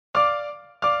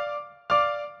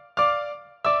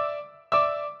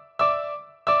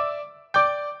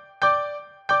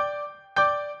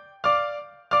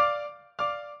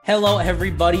Hello,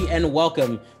 everybody, and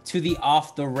welcome to the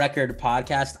Off the Record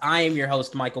podcast. I am your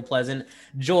host, Michael Pleasant,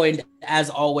 joined as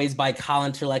always by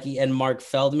Colin Terlecki and Mark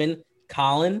Feldman.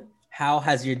 Colin, how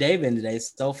has your day been today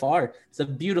so far? It's a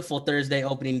beautiful Thursday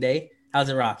opening day. How's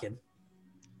it rocking?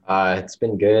 It's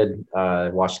been good.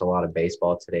 Watched a lot of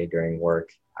baseball today during work.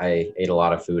 I ate a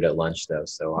lot of food at lunch though,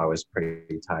 so I was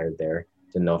pretty tired there.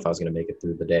 Didn't know if I was going to make it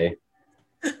through the day.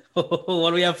 What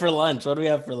do we have for lunch?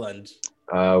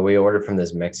 We ordered from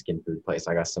this Mexican food place.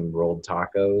 I got some rolled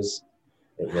tacos.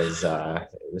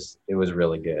 It was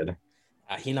really good.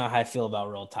 You know how I feel about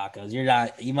rolled tacos.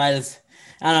 I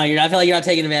feel like you're not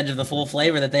taking advantage of the full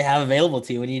flavor that they have available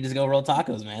to you when you just go roll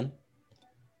tacos, man.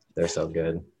 They're so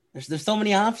good. There's so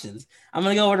many options. I'm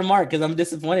going to go over to Mark because I'm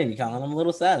disappointed in you, Colin. I'm a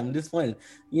little sad. I'm disappointed.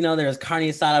 There's carne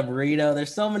asada burrito.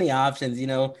 There's so many options.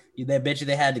 They bet you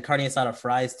they had the carne asada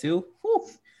fries too. Whew.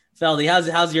 Feldy,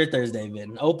 how's your Thursday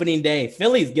been? Opening day.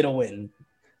 Phillies get a win.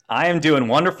 I am doing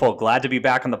wonderful. Glad to be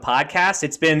back on the podcast.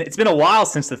 It's been a while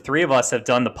since the three of us have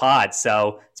done the pod.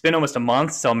 So it's been almost a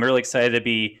month. So I'm really excited to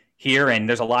be here, and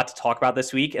there's a lot to talk about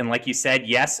this week. And like you said,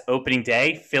 yes, opening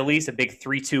day, Phillies, a big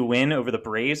 3-2 win over the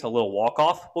Braves, a little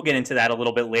walk-off. We'll get into that a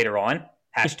little bit later on.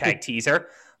 Hashtag teaser.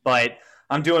 But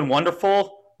I'm doing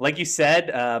wonderful. Like you said,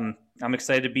 I'm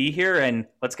excited to be here, and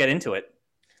let's get into it.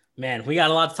 Man, we got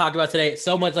a lot to talk about today.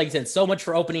 So much, like you said, so much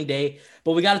for opening day.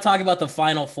 But we got to talk about the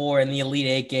Final Four and the Elite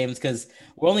Eight games because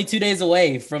we're only 2 days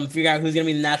away from figuring out who's going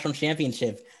to be the national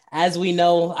championship. As we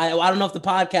know, I don't know if the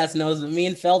podcast knows, but me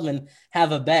and Feldman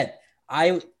have a bet.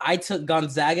 I took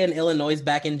Gonzaga and Illinois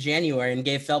back in January and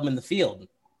gave Feldman the field.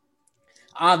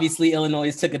 Obviously,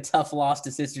 Illinois took a tough loss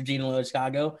to Sister Jean Loyola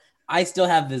Chicago. I still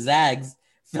have the Zags.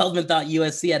 Feldman thought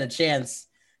USC had a chance.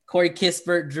 Corey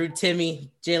Kispert, Drew Timme,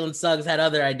 Jalen Suggs had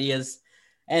other ideas.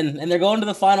 And they're going to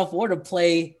the Final Four to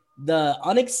play the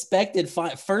unexpected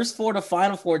first four to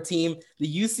Final Four team,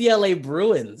 the UCLA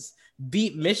Bruins.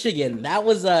 Beat Michigan. That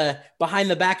was behind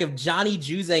the back of Johnny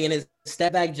Juzang and his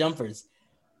step back jumpers.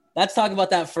 Let's talk about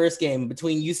that first game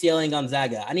between UCLA and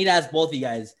Gonzaga. I need to ask both of you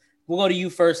guys. We'll go to you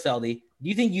first, Feldy. Do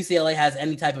you think UCLA has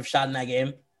any type of shot in that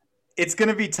game? It's going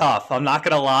to be tough. I'm not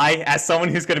going to lie. As someone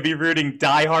who's going to be rooting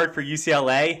diehard for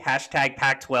UCLA, hashtag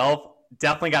Pac-12,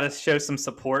 definitely got to show some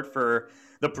support for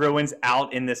the Bruins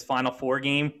out in this Final Four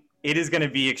game. It is going to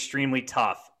be extremely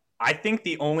tough. I think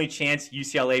the only chance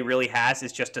UCLA really has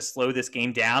is just to slow this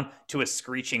game down to a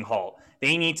screeching halt.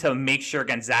 They need to make sure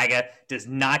Gonzaga does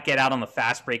not get out on the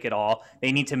fast break at all.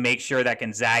 They need to make sure that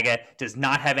Gonzaga does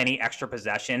not have any extra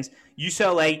possessions.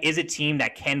 UCLA is a team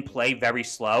that can play very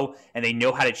slow, and they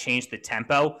know how to change the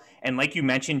tempo. And like you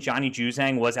mentioned, Johnny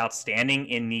Juzang was outstanding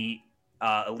in the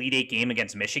Elite Eight game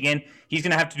against Michigan. He's going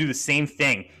to have to do the same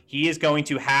thing. He is going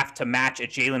to have to match a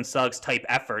Jalen Suggs type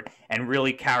effort and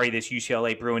really carry this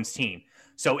UCLA Bruins team.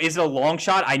 So is it a long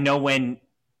shot? I know when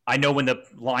the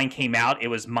line came out, it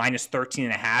was minus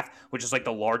 13.5, which is like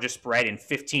the largest spread in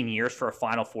 15 years for a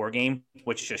Final Four game,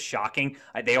 which is just shocking.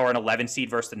 They are an 11 seed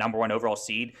versus the number one overall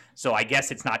seed. So I guess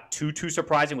it's not too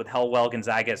surprising with how well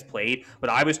Gonzaga has played,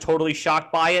 but I was totally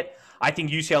shocked by it. I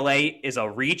think UCLA is a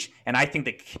reach, and I think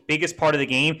the biggest part of the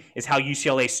game is how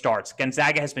UCLA starts.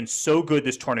 Gonzaga has been so good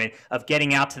this tournament of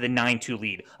getting out to the 9-2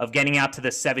 lead, of getting out to the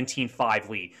 17-5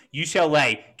 lead.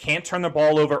 UCLA can't turn the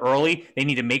ball over early. They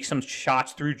need to make some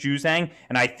shots through Juzang,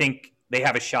 and I think they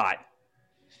have a shot.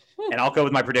 And I'll go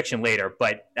with my prediction later,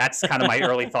 but that's kind of my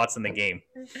early thoughts on the game.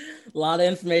 A lot of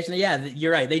information. Yeah,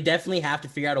 you're right. They definitely have to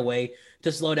figure out a way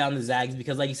to slow down the Zags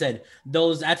because, like you said,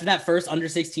 after that first under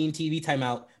 16 TV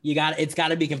timeout, it's got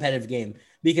to be a competitive game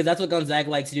because that's what Gonzaga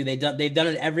likes to do. They've done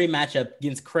it every matchup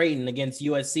against Creighton, against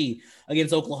USC,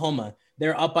 against Oklahoma.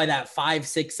 They're up by that 5,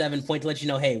 6, 7 point to let you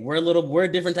know, hey, we're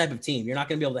a different type of team. You're not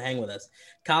going to be able to hang with us.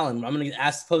 Colin, I'm going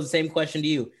to pose the same question to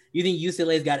you. You think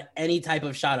UCLA's got any type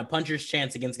of shot, a puncher's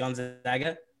chance against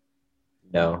Gonzaga?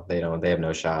 No, they don't. They have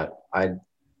no shot. I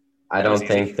don't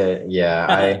think that.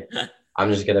 Yeah,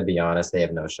 I'm just gonna be honest. They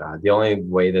have no shot. The only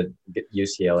way that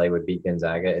UCLA would beat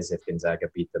Gonzaga is if Gonzaga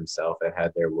beat themselves and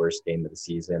had their worst game of the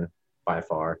season by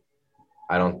far.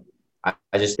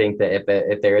 I just think that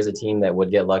if there is a team that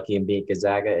would get lucky and beat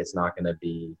Gonzaga, it's not going to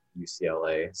be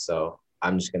UCLA. So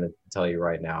I'm just going to tell you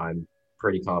right now, I'm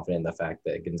pretty confident in the fact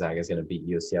that Gonzaga is going to beat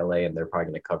UCLA, and they're probably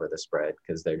going to cover the spread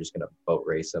because they're just going to boat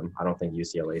race them. I don't think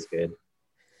UCLA is good.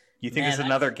 You think it's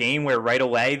another game where right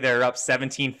away they're up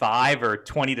 17-5 or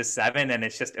 20-7 and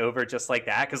it's just over just like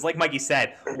that? Because like Mikey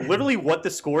said, literally what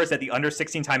the score is at the under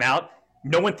 16 timeout,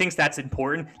 no one thinks that's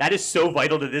important. That is so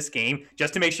vital to this game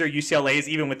just to make sure UCLA is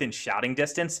even within shouting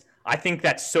distance. I think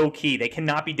that's so key. They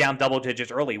cannot be down double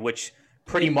digits early, which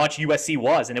pretty much USC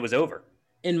was, and it was over.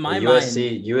 In my Well, mind,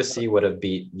 USC would have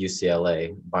beat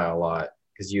UCLA by a lot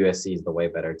because USC is the way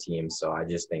better team. So I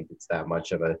just think it's that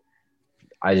much of a.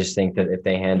 I just think that if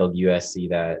they handled USC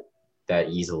that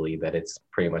easily, that it's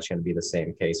pretty much going to be the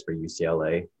same case for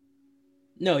UCLA.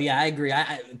 no, yeah, I agree.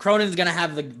 Cronin's gonna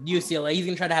have the UCLA. He's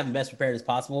gonna try to have the best prepared as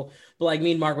possible. But like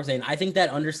me and Mark were saying, I think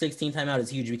that under 16 timeout is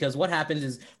huge because what happens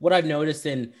is what I've noticed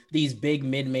in these big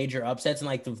mid-major upsets and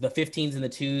like the 15s and the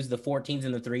 2s, the 14s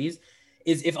and the 3s,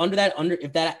 is if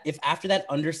after that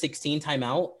under 16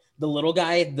 timeout, the little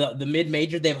guy, the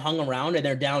mid-major, they've hung around and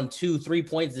they're down 2-3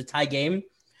 points to tie game.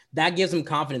 That gives them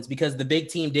confidence because the big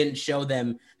team didn't show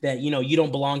them that, you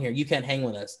don't belong here. You can't hang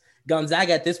with us.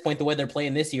 Gonzaga at this point, the way they're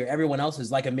playing this year, everyone else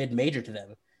is like a mid-major to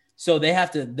them. So they have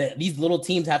to, these little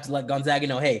teams have to let Gonzaga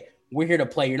know, hey, we're here to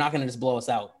play. You're not going to just blow us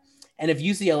out. And if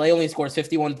UCLA only scores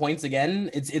 51 points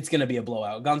again, it's going to be a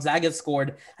blowout. Gonzaga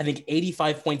scored, I think,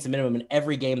 85 points a minimum in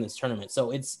every game this tournament. So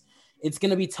it's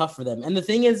going to be tough for them. And the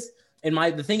thing is, in my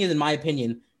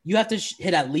opinion, you have to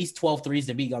hit at least 12 threes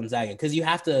to beat Gonzaga because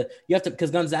because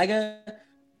Gonzaga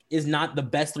is not the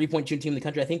best three-point shooting team in the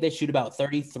country. I think they shoot about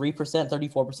 33%,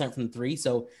 34% from three.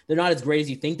 So they're not as great as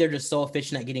you think. They're just so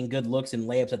efficient at getting good looks and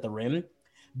layups at the rim.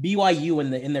 BYU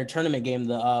in their tournament game,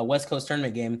 the West Coast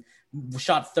tournament game,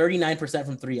 shot 39%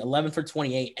 from three, 11 for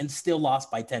 28, and still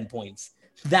lost by 10 points.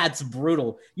 That's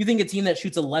brutal. You think a team that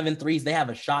shoots 11 threes, they have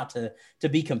a shot to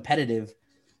be competitive.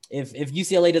 If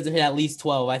UCLA doesn't hit at least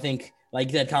 12, I think, like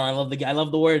you said, Colin, I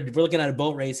love the word. We're looking at a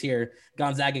boat race here.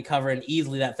 Gonzaga covering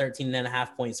easily that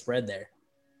 13.5 point spread there.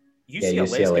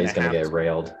 UCLA is going to get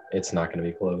railed. It's not going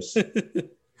to be close.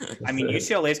 I mean,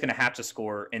 UCLA is going to have to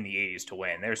score in the 80s to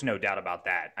win. There's no doubt about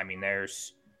that. I mean,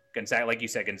 there's Gonzaga, like you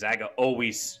said, Gonzaga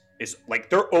always is like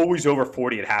they're always over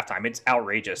 40 at halftime. It's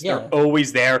outrageous. Yeah. They're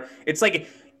always there. It's like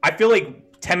I feel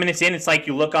like 10 minutes in, it's like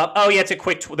you look up. Oh yeah, it's a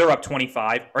quick. They're up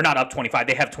 25 or not up 25.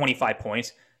 They have 25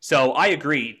 points. So I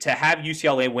agree to have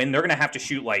UCLA win. They're going to have to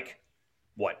shoot like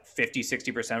what 50,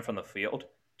 60% from the field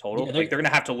total. Yeah, they're going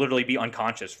to have to literally be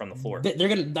unconscious from the floor.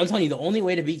 I'm telling you, the only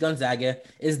way to beat Gonzaga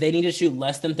is they need to shoot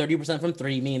less than 30% from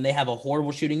three, meaning they have a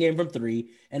horrible shooting game from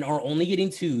three and are only getting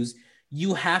twos.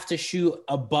 You have to shoot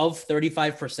above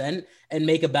 35% and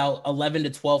make about 11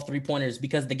 to 12 3-pointers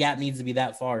because the gap needs to be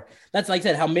that far. That's like I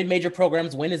said, how mid-major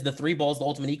programs win is the three balls, the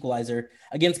ultimate equalizer.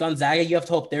 Against Gonzaga, you have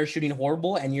to hope they're shooting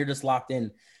horrible and you're just locked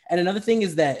in. And another thing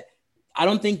is that I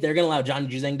don't think they're going to allow Johnny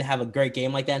Juzang to have a great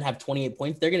game like that and have 28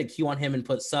 points. They're going to queue on him and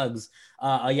put Suggs,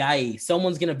 Ayayi.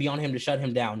 Someone's going to be on him to shut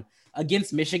him down.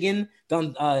 Against Michigan,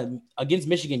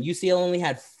 UCLA only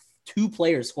had two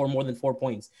players score more than 4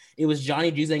 points. It was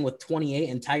Johnny Juzang with 28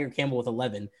 and Tiger Campbell with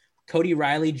 11. Cody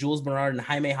Riley, Jules Bernard, and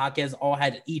Jaime Jaquez all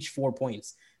had each 4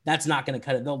 points. That's not going to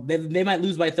cut it. They might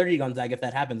lose by 30 Gonzaga if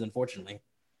that happens, unfortunately.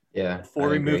 Yeah. Before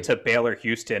we move to Baylor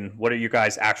Houston, what are you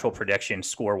guys' actual predictions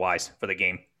score-wise for the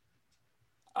game?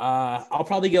 I'll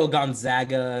probably go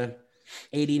Gonzaga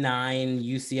 89,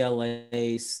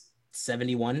 UCLA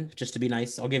 71, just to be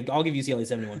nice. I'll give UCLA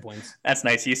 71 points. That's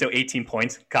nice. You so 18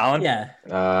 points, Colin. Yeah.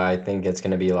 I think it's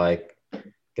going to be like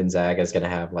Gonzaga is going to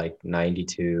have like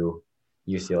 92.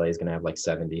 UCLA is going to have like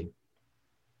 70.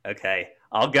 Okay,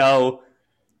 I'll go.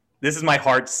 This is my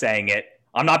heart saying it.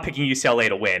 I'm not picking UCLA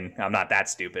to win. I'm not that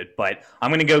stupid, but I'm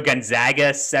going to go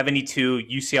Gonzaga 72,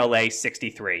 UCLA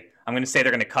 63. I'm going to say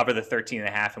they're going to cover the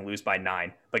 13.5 and lose by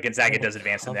 9, but Gonzaga does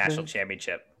advance to the national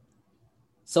championship.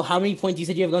 So how many points? You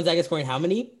said you have Gonzaga scoring how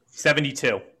many?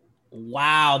 72.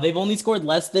 Wow. They've only scored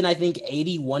less than, I think,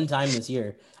 80 one time this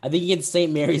year. I think against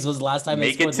St. Mary's was the last time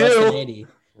they scored less than 80.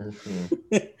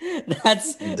 Mm-hmm.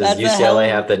 Does UCLA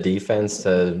have the defense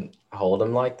to hold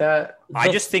them like that? I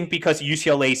just think because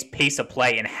UCLA's pace of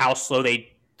play and how slow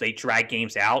they drag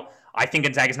games out, I think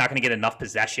Gonzaga's not going to get enough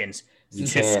possessions to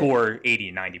score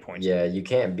 80, 90 points. Yeah, you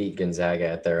can't beat Gonzaga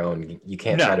at their own. You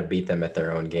can't try to beat them at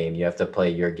their own game. You have to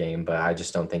play your game, but I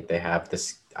just don't think they have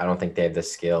this. I don't think they have the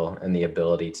skill and the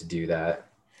ability to do that.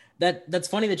 That's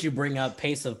funny that you bring up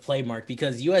pace of play, Mark,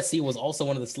 because USC was also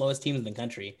one of the slowest teams in the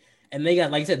country. And they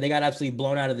got, like I said, they got absolutely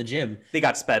blown out of the gym. They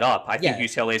got sped up. I think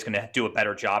UCLA is going to do a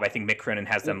better job. I think Mick Cronin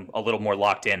has them a little more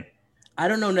locked in. I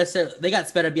don't know necessarily. They got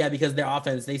sped up, because their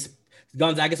offense,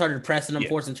 Gonzaga started pressing them,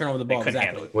 forcing turnover the ball.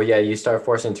 Exactly. Well, yeah, you start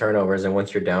forcing turnovers, and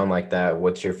once you're down like that,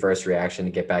 what's your first reaction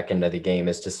to get back into the game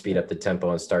is to speed up the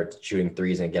tempo and start shooting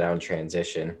threes and get out in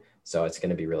transition. So it's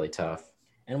going to be really tough.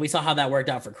 And we saw how that worked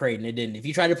out for Creighton. It didn't. If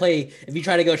you try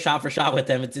to go shot for shot with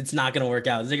them, it's not going to work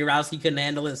out. Zagorowski couldn't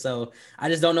handle it. So I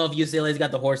just don't know if UCLA's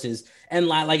got the horses. And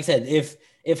like I said,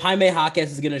 if Jaime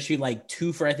Jaquez is going to shoot like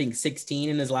 2 for, I think, 16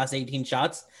 in his last 18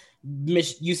 shots,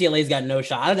 UCLA's got no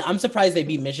shot. I'm surprised they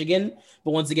beat Michigan.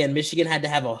 But once again, Michigan had to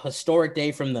have a historic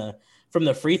day from the from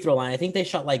the free throw line. I think they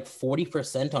shot like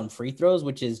 40% on free throws,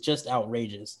 which is just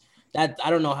outrageous. That I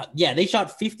don't know how. Yeah, they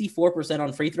shot 54%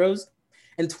 on free throws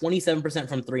and 27%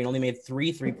 from three, and only made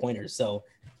 3 3-pointers. So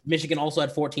Michigan also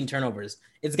had 14 turnovers.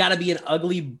 It's got to be an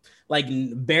ugly, like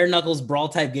bare knuckles brawl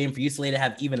type game for UCLA to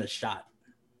have even a shot.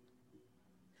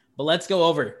 But let's go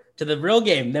over to the real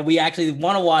game that we actually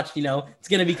want to watch. It's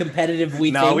going to be competitive.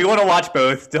 We want to watch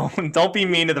both. Don't be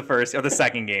mean to the first or the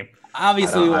second game.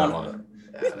 Obviously, we want.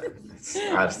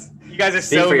 You guys are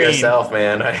so for mean. Yourself,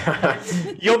 man.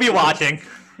 You'll be watching.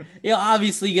 You're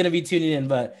obviously going to be tuning in,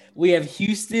 but we have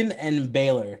Houston and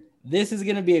Baylor. This is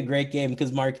going to be a great game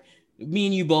because, Mark, me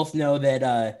and you both know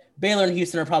that Baylor and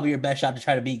Houston are probably your best shot to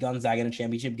try to beat Gonzaga in a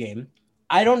championship game.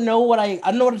 I don't know what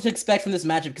to expect from this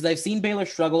matchup because I've seen Baylor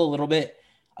struggle a little bit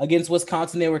against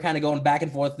Wisconsin. They were kind of going back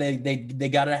and forth. Then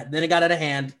it got out of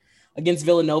hand. Against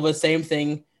Villanova, same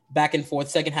thing, back and forth.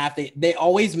 Second half, they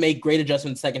always make great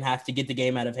adjustments second half to get the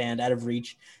game out of hand, out of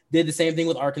reach. Did the same thing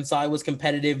with Arkansas. It was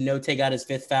competitive. Note got his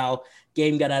 5th foul.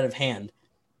 Game got out of hand.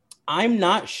 I'm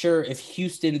not sure if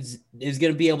Houston is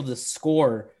going to be able to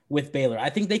score with Baylor. I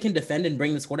think they can defend and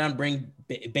bring the score down, bring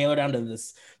Baylor down to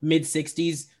this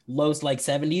mid-60s, low like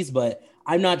 70s, but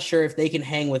I'm not sure if they can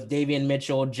hang with Davion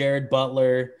Mitchell, Jared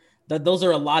Butler. Those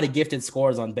are a lot of gifted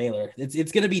scores on Baylor.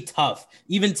 It's going to be tough.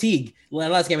 Even Teague,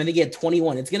 last game, I think he had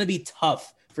 21. It's going to be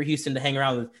tough for Houston to hang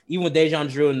around with, even with Dejan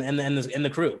Drew and the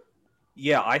crew.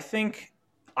 Yeah, I think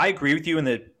I agree with you in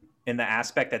the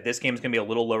aspect that this game is going to be a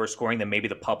little lower scoring than maybe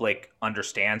the public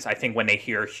understands. I think when they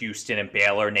hear Houston and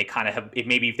Baylor and they kind of have,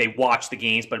 maybe if they watch the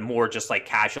games, but more just like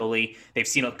casually, they've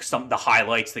seen the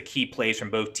highlights, the key plays from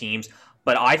both teams.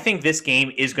 But I think this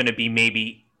game is going to be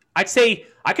maybe, I'd say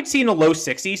I could see in the low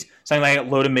 60s, something like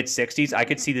low to mid 60s. I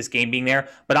could see this game being there,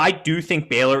 but I do think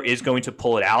Baylor is going to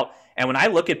pull it out. And when I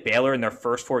look at Baylor in their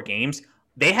first 4 games,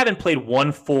 they haven't played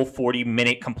one full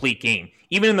 40-minute complete game.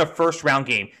 Even in their first round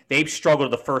game, they've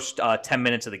struggled the first 10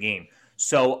 minutes of the game.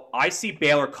 So I see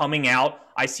Baylor coming out.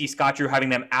 I see Scott Drew having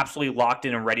them absolutely locked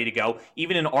in and ready to go.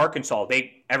 Even in Arkansas,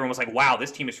 everyone was like, wow,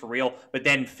 this team is for real. But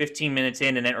then 15 minutes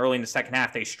in and then early in the second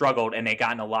half, they struggled and they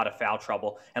got in a lot of foul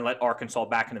trouble and let Arkansas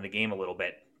back into the game a little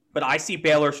bit. But I see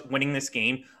Baylor winning this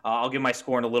game. I'll give my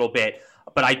score in a little bit.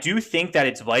 But I do think that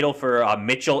it's vital for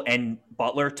Mitchell and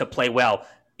Butler to play well.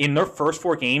 In their first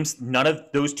 4 games, none of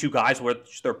those 2 guys,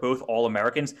 which they're both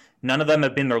All-Americans, none of them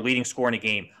have been their leading scorer in a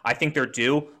game. I think they're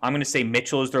due. I'm going to say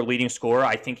Mitchell is their leading scorer.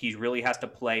 I think he really has to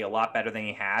play a lot better than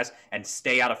he has and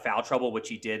stay out of foul trouble, which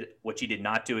he did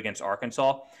not do against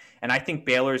Arkansas. And I think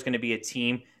Baylor is going to be a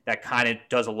team that kind of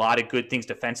does a lot of good things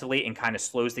defensively and kind of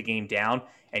slows the game down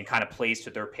and kind of plays to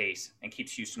their pace and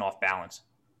keeps Houston off balance.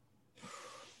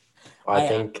 I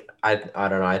don't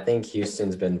know. I think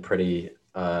Houston's been pretty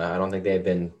I don't think they've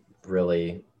been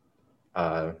really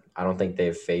I don't think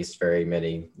they've faced very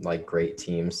many like great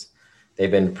teams. They've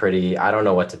been pretty, I don't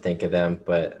know what to think of them,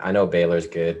 but I know Baylor's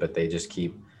good, but they just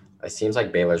it seems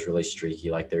like Baylor's really streaky.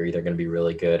 Like they're either going to be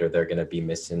really good or they're going to be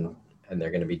missing and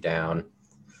they're going to be down.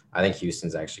 I think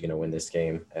Houston's actually going to win this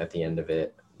game at the end of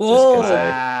it.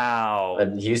 Wow.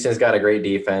 Houston's got a great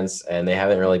defense and they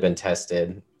haven't really been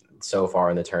tested so far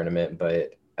in the tournament,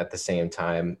 but at the same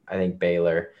time, I think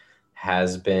Baylor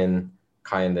has been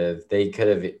they could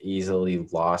have easily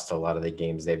lost a lot of the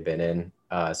games they've been in.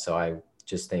 So I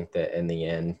just think that in the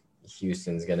end,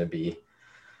 Houston's going to be,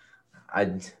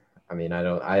 I'm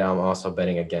also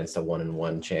betting against a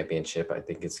 1-1 championship. I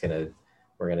think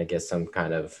we're going to get some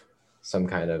kind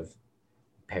of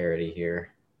parity here.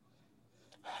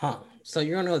 Huh. So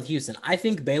you're going to go with Houston. I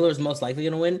think Baylor's most likely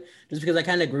going to win just because I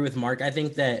kind of agree with Mark. I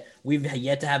think that we've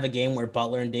yet to have a game where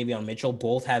Butler and Davion Mitchell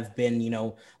both have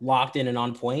been, locked in and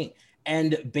on point.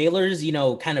 And Baylor's,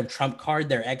 kind of trump card,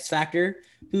 their X factor,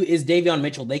 who is Davion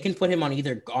Mitchell. They can put him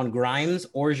on Grimes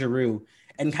or Giroux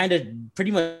and kind of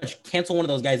pretty much cancel one of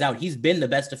those guys out. He's been the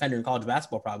best defender in college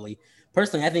basketball, probably.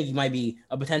 Personally, I think he might be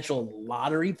a potential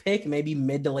lottery pick, maybe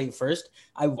mid to late first.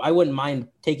 I wouldn't mind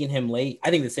taking him late.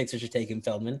 I think the Sixers should take him,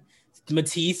 Feldman.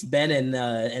 Matisse, Ben,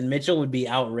 and Mitchell would be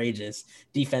outrageous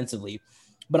defensively.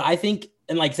 But I think,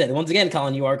 and like I said, once again,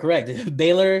 Colin, you are correct.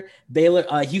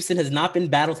 Houston has not been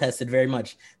battle tested very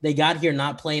much. They got here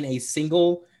not playing a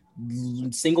single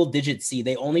digit seed.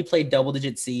 They only played double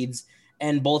digit seeds.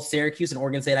 And both Syracuse and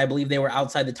Oregon State, I believe they were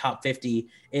outside the top 50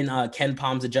 in Ken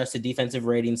Palm's adjusted defensive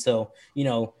rating. So,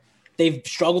 they've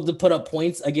struggled to put up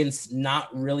points against not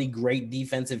really great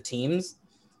defensive teams.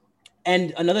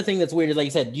 And another thing that's weird is,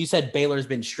 like you said Baylor's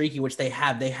been streaky, which they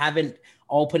have. They haven't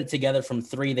all put it together from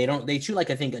 3. They shoot I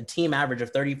think a team average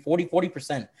of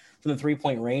 40% from the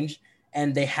 3-point range,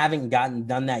 and they haven't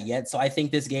done that yet. So I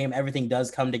think this game, everything does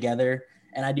come together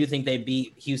And I do think they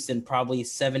beat Houston probably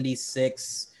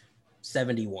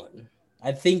 76-71.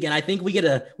 I think we get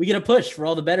a push for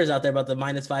all the bettors out there about the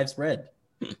 -5 spread.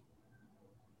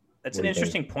 That's an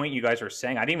interesting point you guys were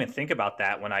saying. I didn't even think about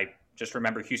that when I just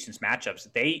remember Houston's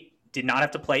matchups. They did not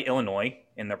have to play Illinois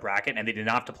in their bracket, and they did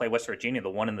not have to play West Virginia, the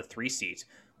 1 and the 3 seeds,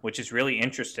 which is really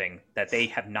interesting that they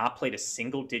have not played a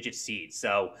single-digit seed.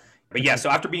 So, but yeah, so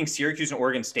after beating Syracuse and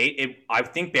Oregon State, I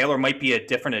think Baylor might be a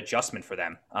different adjustment for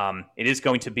them. It is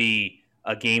going to be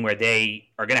a game where they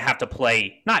are going to have to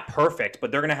play, not perfect,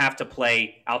 but they're going to have to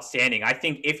play outstanding. I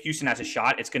think if Houston has a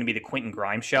shot, it's going to be the Quentin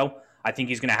Grimes show. I think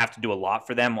he's going to have to do a lot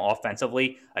for them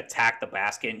offensively, attack the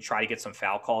basket, and try to get some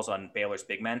foul calls on Baylor's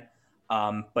big men.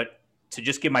 But to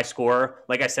just give my score,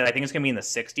 like I said, I think it's going to be in the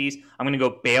 60s. I'm going to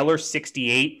go Baylor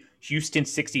 68, Houston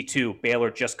 62. Baylor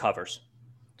just covers.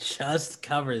 Just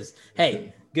covers.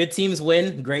 Hey, good teams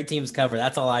win, great teams cover.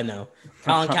 That's all I know.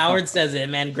 Colin Cowherd says it,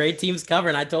 man. Great teams cover,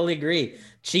 and I totally agree.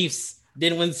 Chiefs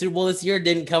didn't win the Super Bowl this year,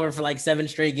 didn't cover for like 7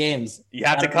 straight games. You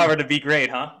have to cover to be great,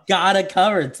 huh? Gotta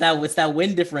cover. It's that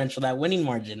win differential, that winning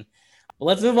margin. Well,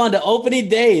 let's move on to opening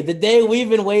day, the day we've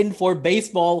been waiting for,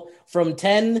 baseball from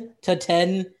 10 to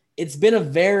 10. It's been a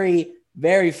very,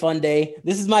 very fun day.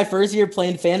 This is my first year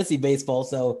playing fantasy baseball,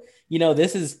 so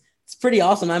it's pretty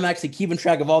awesome. I'm actually keeping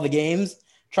track of all the games,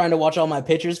 trying to watch all my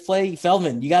pitchers play.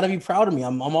 Feldman, you got to be proud of me.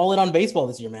 I'm all in on baseball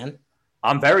this year, man.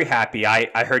 I'm very happy.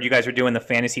 I heard you guys were doing the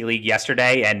fantasy league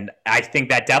yesterday, and I think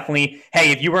that definitely,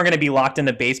 hey, if you weren't going to be locked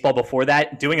into baseball before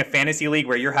that, doing a fantasy league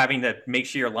where you're having to make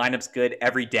sure your lineup's good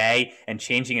every day and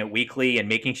changing it weekly and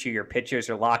making sure your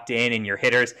pitchers are locked in and your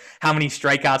hitters, how many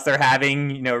strikeouts they're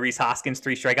having. Rhys Hoskins,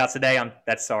 3 strikeouts a day.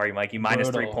 That's sorry, Mike, you minus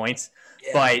 3 points.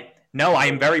 Yeah. But no, I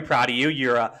am very proud of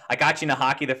you. I got you into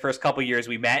hockey the first couple years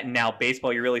we met, and now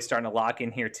baseball, you're really starting to lock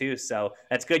in here too. So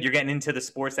that's good. You're getting into the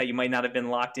sports that you might not have been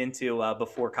locked into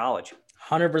before college.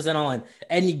 100% all in.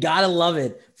 And you got to love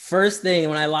it. First thing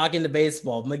when I lock into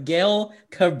baseball, Miguel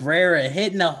Cabrera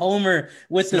hitting a homer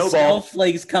with the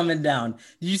snowflakes coming down.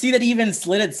 Did you see that he even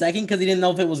slid at second because he didn't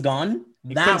know if it was gone?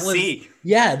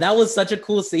 That was such a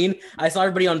cool scene. I saw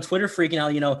everybody on Twitter freaking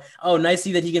out, oh, nice to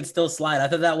see that he can still slide. I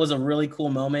thought that was a really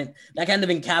cool moment. That kind of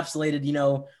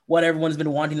encapsulated, what everyone's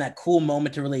been wanting, that cool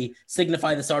moment to really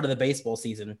signify the start of the baseball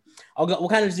season. We'll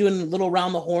kind of just do a little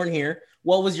round the horn here.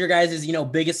 What was your guys'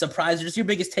 biggest surprise or just your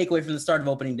biggest takeaway from the start of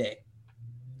opening day?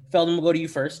 Feldman, we'll go to you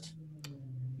first.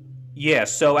 Yeah,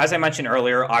 so as I mentioned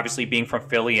earlier, obviously being from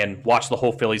Philly and watched the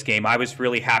whole Phillies game, I was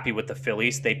really happy with the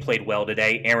Phillies. They played well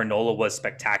today. Aaron Nola was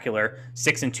spectacular.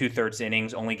 6 2/3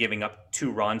 innings, only giving up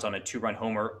 2 runs on a 2-run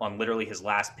homer on literally his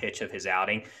last pitch of his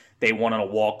outing. They won on a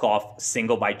walk-off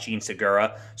single by Gene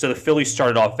Segura. So the Phillies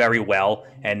started off very well,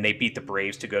 and they beat the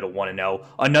Braves to go to 1-0.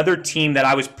 Another team that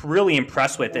I was really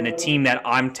impressed with, and a team that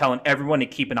I'm telling everyone to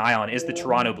keep an eye on, is the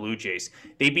Toronto Blue Jays.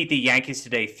 They beat the Yankees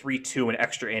today 3-2 in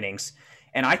extra innings.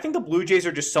 And I think the Blue Jays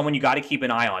are just someone you got to keep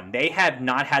an eye on. They have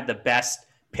not had the best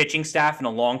pitching staff in a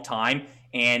long time.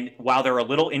 And while they're a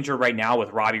little injured right now with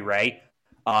Robbie Ray,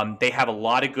 they have a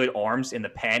lot of good arms in the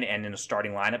pen and in the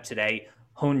starting lineup today.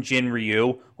 Hyun-Jin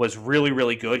Ryu was really,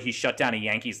 really good. He shut down a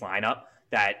Yankees lineup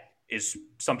that is,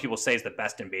 some people say, is the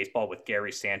best in baseball with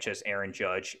Gary Sanchez, Aaron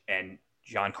Judge, and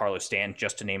Giancarlo Stanton,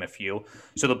 just to name a few.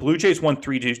 So the Blue Jays won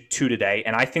 3-2 today.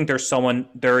 And I think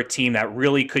they're a team that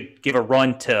really could give a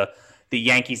run to the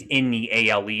Yankees in the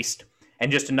AL East.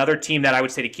 And just another team that I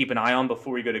would say to keep an eye on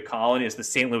before we go to Colin is the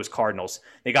St. Louis Cardinals.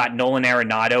 They got Nolan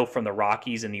Arenado from the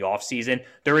Rockies in the offseason.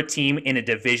 They're a team in a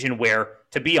division where,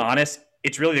 to be honest,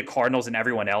 it's really the Cardinals and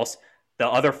everyone else. The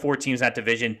other 4 teams in that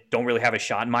division don't really have a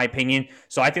shot, in my opinion.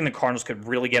 So I think the Cardinals could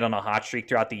really get on a hot streak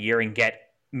throughout the year and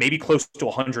get maybe close to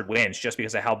 100 wins just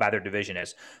because of how bad their division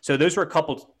is. So those were a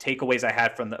couple takeaways I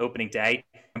had from the opening day.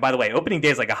 And by the way, opening day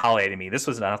is like a holiday to me. This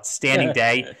was an outstanding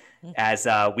day as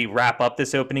we wrap up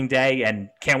this opening day, and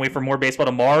can't wait for more baseball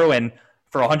tomorrow and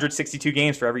for 162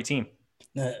 games for every team.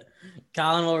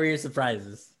 Colin, what were your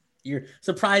surprises? Your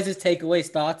surprises, takeaways,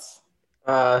 thoughts?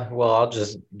 Well, I'll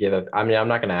just I'm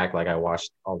not going to act like I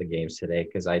watched all the games today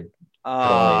because I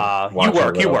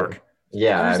you work.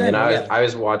 Yeah, I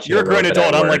was watching. You're a grown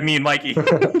adult, unlike me and Mikey.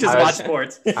 Just watch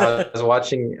sports. I was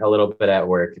watching a little bit at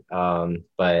work,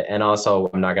 and also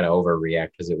I'm not going to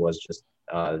overreact because it was just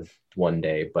one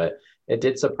day. But it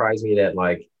did surprise me that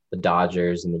like the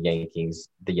Dodgers and the Yankees,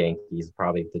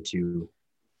 probably the 2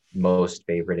 most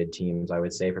favorited teams, I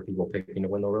would say, for people picking to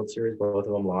win the World Series. Both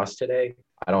of them lost today.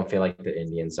 I don't feel like the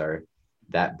Indians are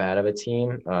that bad of a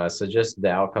team. So just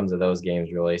the outcomes of those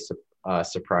games really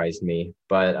surprised me.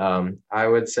 But I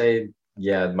would say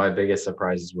Yeah, my biggest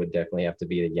surprises would definitely have to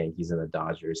be the Yankees and the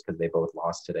Dodgers because they both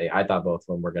lost today. I thought both of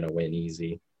them were going to win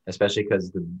easy, especially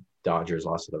because the Dodgers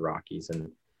lost to the Rockies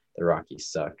and the Rockies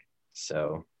suck.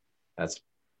 So that's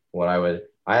what I would.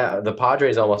 The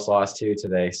Padres almost lost too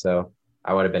today, so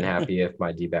I would have been happy if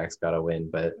my D-backs got a win.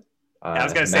 But I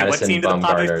was going to say, what team did the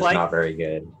Padres play? Is not very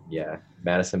good. Yeah,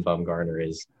 Madison Bumgarner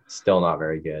is still not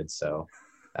very good. So.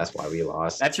 That's why we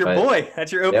lost. That's your boy.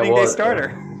 That's your opening day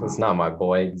starter. It's not my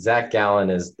boy. Zach Gallen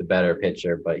is the better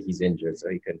pitcher, but he's injured, so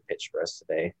he couldn't pitch for us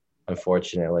today,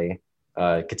 unfortunately.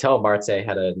 Ketel Marte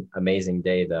had an amazing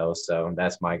day, though, so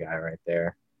that's my guy right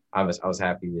there. I was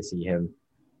happy to see him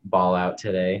ball out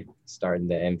today, starting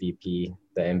the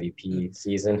MVP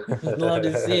season. Love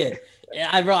to see it. Yeah,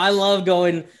 I love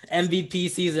going MVP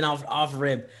season off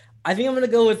rib. I think I'm gonna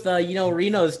go with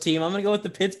Reno's team. I'm gonna go with the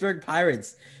Pittsburgh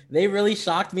Pirates. They really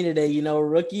shocked me today.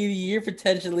 Rookie of the year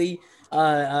potentially.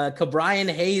 Cabrian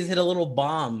Hayes hit a little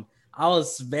bomb. I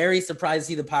was very surprised to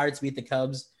see the Pirates beat the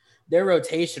Cubs. Their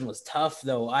rotation was tough,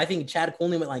 though. I think Chad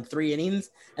Cooley went like 3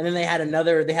 innings, and then they had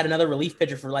another relief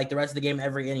pitcher for like the rest of the game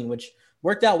every inning, which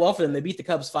worked out well for them. They beat the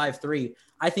Cubs 5-3.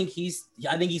 I think he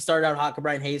started out hot.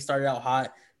 Cabrian Hayes started out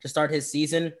hot to start his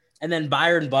season. And then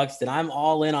Byron Buxton. I'm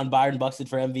all in on Byron Buxton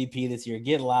for MVP this year.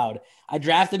 Get loud. I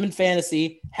drafted him in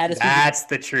fantasy. That's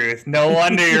the truth. No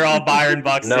wonder you're all Byron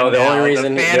Buxton. No, the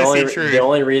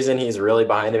only reason he's really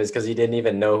behind him is because he didn't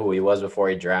even know who he was before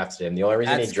he drafted him. The only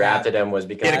reason he drafted him was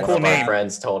because one of my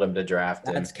friends told him to draft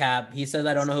him. That's cap. He says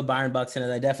I don't know who Byron Buxton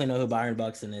is. I definitely know who Byron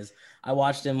Buxton is. I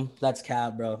watched him. That's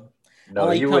cap, bro.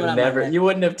 No, you would never. You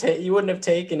wouldn't have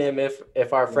taken him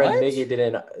if our friend Miggy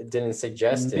didn't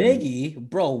suggest him.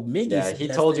 Miggy. Yeah, he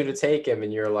told you to take him,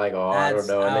 and you're like, oh, I don't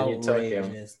know, and then you took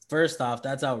him. First off,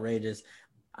 that's outrageous.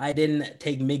 I didn't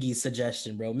take Miggy's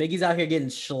suggestion, bro. Miggy's out here getting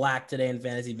shellacked today in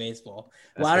fantasy baseball.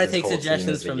 Why did I take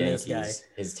suggestions from this guy?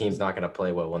 His team's not going to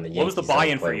play well when the Yankees. What was the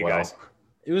buy-in for you guys?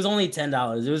 It was only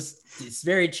 $10. It's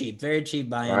very cheap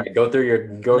buy-in. All right, go through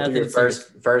your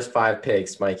first 5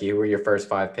 picks, Mikey. Who were your first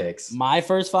 5 picks? My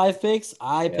first 5 picks,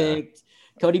 I picked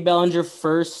Cody Bellinger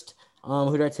first.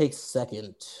 Who did I take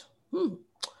second? I'm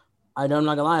not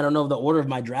gonna lie, I don't know the order of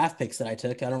my draft picks that I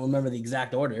took. I don't remember the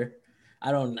exact order.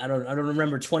 I don't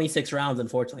remember 26 rounds,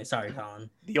 unfortunately. Sorry,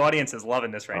 Colin. The audience is loving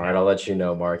this right now. All right, I'll let you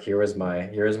know, Mark. Here's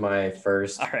my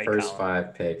first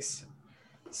 5 picks.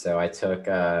 So I took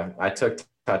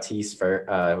Tatis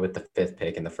with the 5th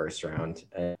pick in the first round.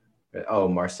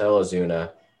 Marcell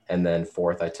Ozuna. And then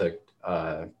 4th, I took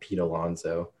Pete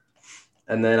Alonso.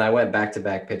 And then I went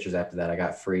back-to-back pitchers after that. I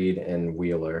got Fried and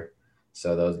Wheeler.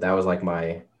 So that was like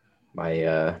my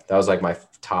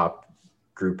top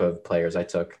group of players I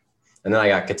took. And then I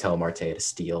got Ketel Marte to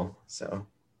steal. So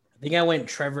I think I went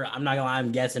Trevor. I'm not gonna lie,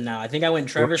 I'm guessing now. I think I went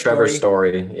Trevor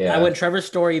Story. Yeah. I went Trevor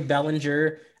Story,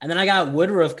 Bellinger, and then I got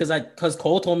Woodruff because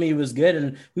Cole told me he was good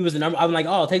and he was the number. I'm like,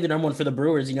 oh, I'll take the number 1 for the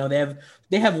Brewers.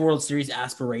 They have World Series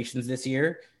aspirations this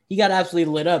year. He got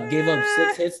absolutely lit up. Gave up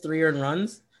 6 hits, 3 earned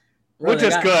runs. Which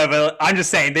is good, but I'm just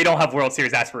saying they don't have World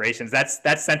Series aspirations. That's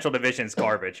Central Division's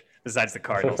garbage. Besides the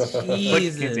Cardinals.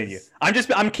 Continue.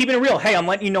 I'm keeping it real. Hey, I'm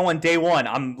letting you know on day 1.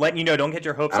 I'm letting you know. Don't get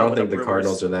your hopes up. I don't think the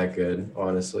Cardinals are that good,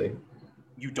 honestly.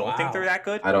 You don't think they're that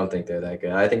good? I don't think they're that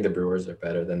good. I think the Brewers are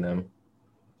better than them.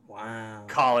 Wow.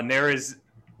 Colin, there is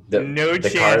no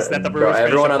chance that the Brewers.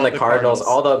 Everyone on the Cardinals,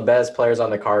 all the best players on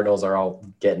the Cardinals are all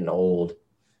getting old.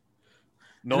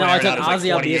 I took Ozzie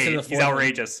Albies in the 4th. He's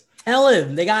outrageous. Tell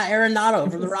him they got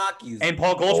Arenado from the Rockies. And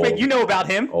Paul Goldschmidt, you know about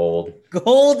him. Old.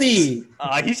 Goldie.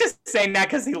 He's just saying that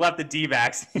because he left the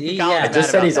D-backs. I just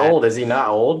said he's old. Is he not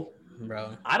old?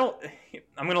 Bro. I'm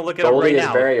going to look it up right now. Goldie is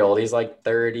very old. He's like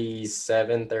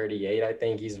 37, 38, I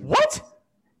think. What?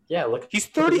 Yeah, look. He's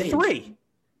 33.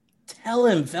 Tell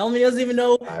him. Felmy doesn't even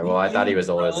know. I thought he was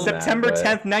older than September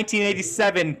 10th,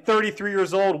 1987, 33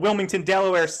 years old, Wilmington,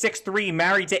 Delaware, 6'3",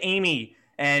 married to Amy.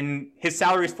 And his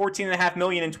salary is $14.5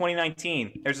 million in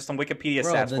 2019. There's just some Wikipedia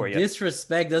stats for you.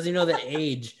 Disrespect. Doesn't he know the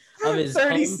age of his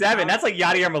 37. That's like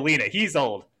Yadier Molina. He's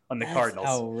old on the Cardinals.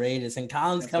 Outrageous. And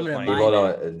Colin's coming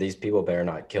at these people better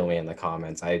not kill me in the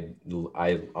comments. I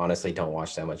honestly don't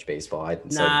watch that much baseball.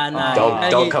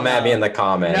 Don't come at me in the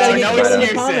comments. No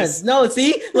excuses. No,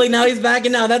 see? Look, now he's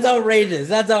backing out. That's outrageous.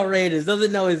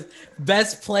 Doesn't know his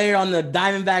best player on the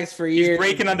Diamondbacks for years. He's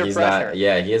breaking under pressure.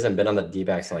 He hasn't been on the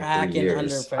D-backs in like 3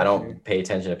 years. I don't pay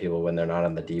attention to people when they're not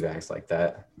on the D-backs like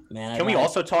that. Man, Can we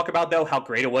also talk about, though, how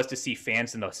great it was to see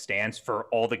fans in the stands for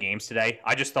all the games today?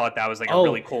 I just thought that was like a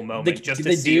really cool moment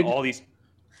to see all these.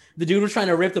 The dude was trying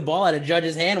to rip the ball out of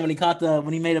Judge's hand when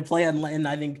he made a play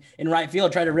in right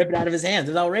field, tried to rip it out of his hands.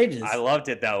 It was outrageous. I loved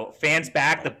it, though. Fans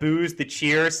back, the boos, the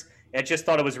cheers. I just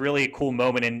thought it was really a cool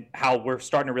moment in how we're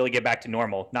starting to really get back to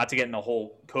normal. Not to get in the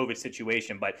whole COVID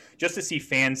situation, but just to see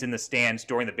fans in the stands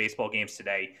during the baseball games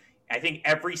today. I think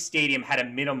every stadium had a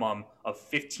minimum of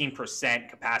 15%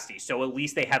 capacity. So at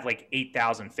least they had like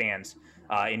 8,000 fans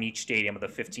in each stadium of the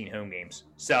 15 home games.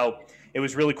 So it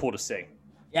was really cool to see.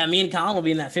 Yeah, me and Colin will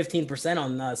be in that 15%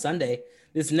 on Sunday.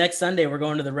 This next Sunday, we're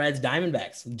going to the Reds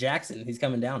Diamondbacks. Jackson, he's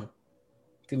coming down.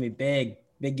 It's going to be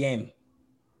big game.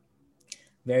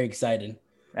 Very excited.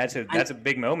 That's a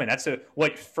big moment. That's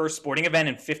first sporting event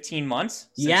in 15 months?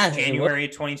 Since January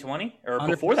 2020? Or 100%.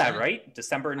 Before that, right?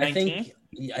 December 19th?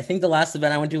 I think the last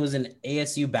event I went to was an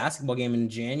ASU basketball game in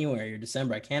January or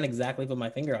December. I can't exactly put my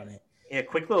finger on it. Yeah,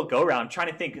 quick little go around. I'm trying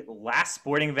to think. Last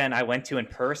sporting event I went to in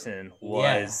person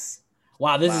was... Yeah.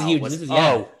 Wow, this is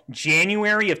huge.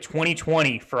 January of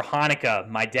 2020 for Hanukkah.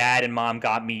 My dad and mom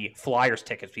got me Flyers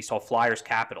tickets. We saw Flyers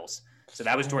Capitals. So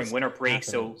that was during winter break.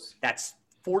 Capitals. So that's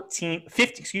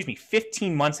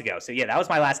 15 months ago. So yeah, that was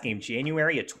my last game,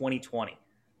 January of 2020.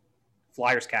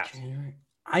 Flyers Caps.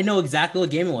 I know exactly what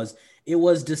game it was. It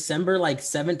was December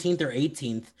 17th or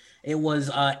 18th. It was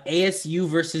ASU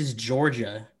versus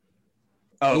Georgia.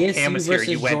 Oh, ASU Cam was here.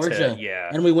 You went Georgia,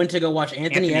 and we went to go watch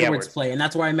Anthony Edwards play, and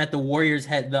that's where I met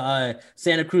the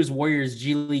Santa Cruz Warriors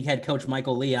G League head coach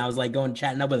Michael Lee. I was going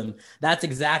chatting up with him. That's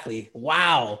exactly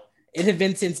wow. It had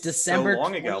been since December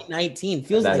 2019.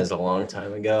 Feels that is a long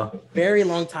time ago. Very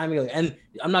long time ago. And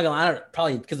I'm not gonna lie,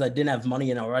 probably because I didn't have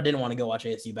money or I didn't want to go watch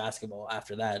ASU basketball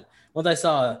after that. Once I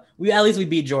saw we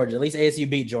beat Georgia. At least ASU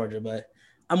beat Georgia, but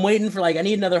I'm waiting for I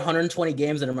need another 120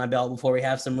 games under my belt before we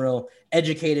have some real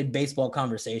educated baseball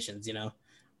conversations,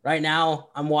 Right now,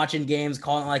 I'm watching games,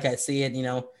 calling it like I see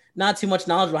it, not too much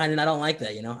knowledge behind it. And I don't like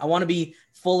that, I want to be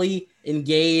fully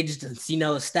engaged,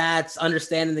 stats,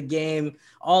 understanding the game,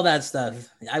 all that stuff.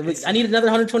 I need another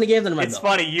 120 games under my belt. It's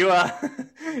funny.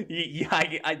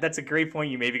 That's a great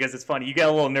point you made because it's funny. You get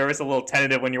a little nervous, a little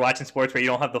tentative when you're watching sports where you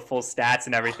don't have the full stats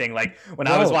and everything. Like when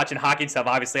I was watching hockey and stuff,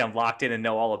 obviously I'm locked in and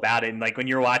know all about it. And when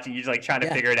you're watching, you're just trying to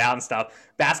figure it out and stuff.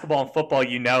 Basketball and football,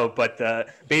 but the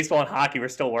baseball and hockey, we're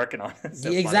still working on it.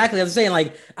 So exactly. Funny. I'm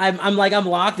saying I'm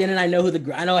locked in and I know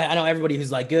I know everybody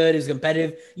who's good, who's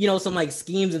competitive, some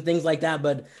schemes and things like that.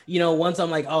 But once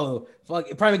I'm oh,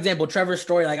 fuck, prime example, Trevor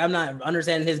Story, I'm not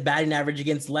understanding his batting average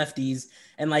against lefties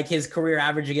and his career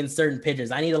average against certain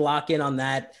pitchers. I need to lock in on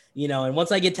that, and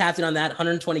once I get tapped in on that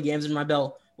 120 games in my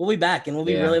belt, we'll be back and we'll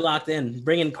be really locked in.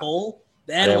 Bring in Cole.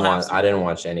 I didn't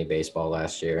watch any baseball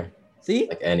last year.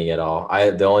 See? Any at all.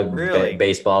 The only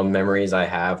baseball memories I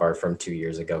have are from 2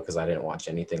 years ago because I didn't watch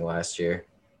anything last year.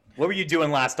 What were you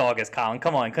doing last August, Colin?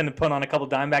 Come on, couldn't put on a couple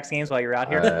Diamondbacks games while you're out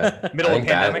here? Middle of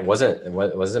pandemic.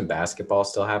 Wasn't basketball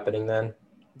still happening then?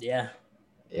 Yeah.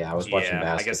 Yeah, I was watching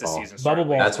basketball. I guess the season started.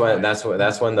 Bubble ball.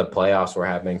 That's when the playoffs were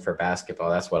happening for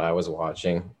basketball. That's what I was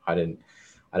watching. I didn't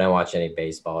watch any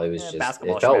baseball. It was it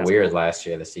felt weird last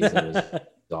year. The season was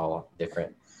all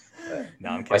different.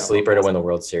 My sleeper to win the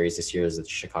World Series this year is the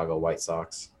Chicago White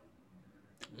Sox.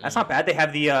 That's not bad. They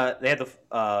had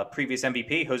the previous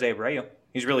MVP, Jose Abreu.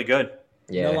 He's really good.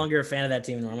 Yeah. No longer a fan of that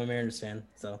team anymore. I'm a Mariners fan.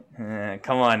 So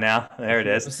come on now. There it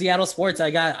is. Seattle sports.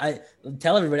 I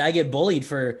tell everybody I get bullied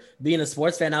for being a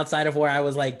sports fan outside of where I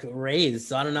was raised.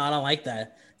 So I don't know. I don't like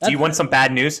that. Do you want some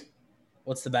bad news?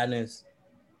 What's the bad news?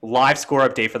 Live score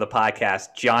update for the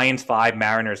podcast. Giants 5,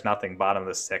 Mariners nothing. Bottom of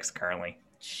the 6th currently.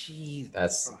 Jeez.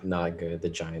 That's not good. The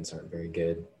Giants aren't very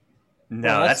good.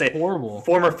 No, that's horrible.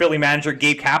 Former Philly manager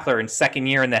Gabe Kapler in second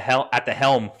year at the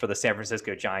helm for the San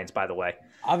Francisco Giants, by the way.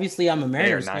 Obviously, I'm a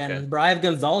Mariners fan. But I have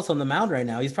Gonzalez on the mound right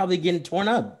now. He's probably getting torn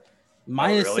up.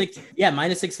 -6. Yeah,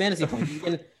 -6 fantasy points. He's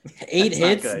getting 8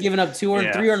 hits, giving up 2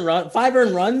 or 3 earned runs, 5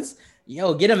 earned runs.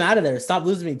 Yo, get him out of there. Stop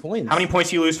losing me points. How many points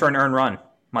do you lose for an earned run?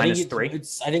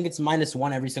 -3? I think it's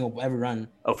 -1 every run.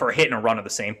 Oh, for a hit and a run are the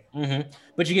same. Mm-hmm.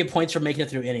 But you get points for making it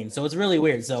through innings, so it's really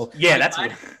weird. So yeah, that's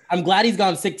weird. I'm glad he's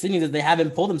gone 6 innings that they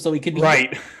haven't pulled him, so he could be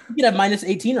right. He could have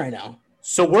 -18 right now.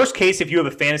 So worst case, if you have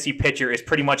a fantasy pitcher, is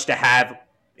pretty much to have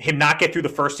him not get through the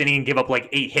first inning and give up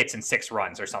 8 hits and 6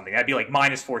 runs or something. That'd be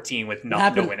 -14 with no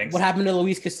innings. What happened to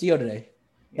Luis Castillo today?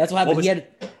 That's what happened.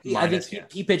 I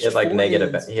think he pitched.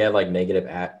 He had negative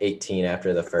 18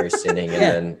 after the first inning, and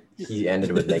then he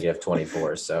ended with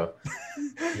 -24. So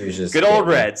he was just good old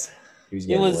Reds. He was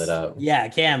getting lit up. Yeah,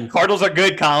 Cam. Cardinals are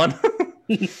good, Colin.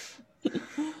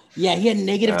 Yeah, he had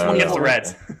 -24 against the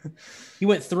Reds. He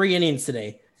went 3 innings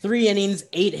today. 3 innings,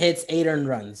 8 hits, 8 earned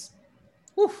runs.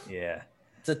 Whew. Yeah,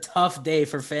 it's a tough day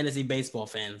for fantasy baseball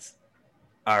fans.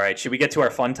 All right, should we get to our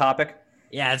fun topic?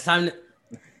 Yeah, it's time.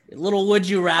 little would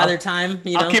you rather time.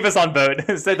 You know, I'll keep us on boat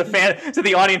so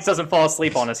the audience doesn't fall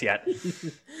asleep on us yet.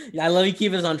 Yeah, I love you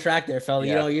keep us on track there, fella.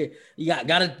 Yeah. You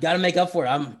gotta make up for it.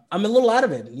 I'm a little out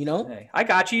of it, you know. Hey, I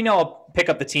got you. You know, I'll pick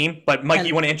up the team. But Mike,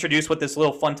 you want to introduce what this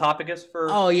little fun topic is for?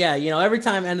 Oh yeah, every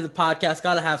time end of the podcast,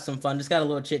 gotta have some fun. Just got a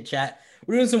little chit chat.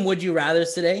 We're doing some would you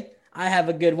rather's today. I have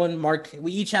a good one, Mark.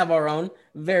 We each have our own.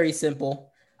 Very simple.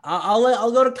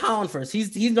 I'll go to Colin first.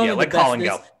 He's normally the best. Colin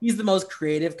go. He's the most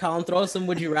creative. Colin, throw some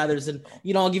would you rather's, and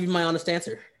I'll give you my honest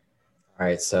answer. All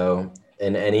right. So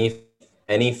in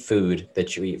any food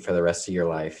that you eat for the rest of your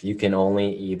life, you can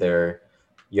only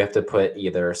you have to put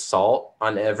either salt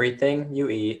on everything you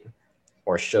eat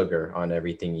or sugar on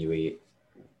everything you eat.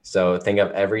 So think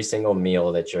of every single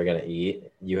meal that you're going to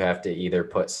eat. You have to either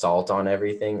put salt on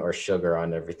everything or sugar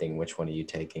on everything. Which one are you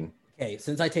taking? Okay,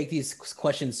 since I take these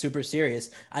questions super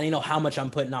serious, I need to know how much I'm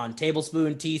putting on.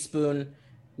 Tablespoon, teaspoon,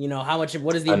 how much,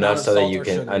 what is the amount of salt or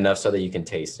sugar? Enough so that you can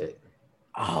taste it.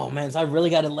 Oh man, so I really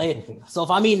got to lay it. So if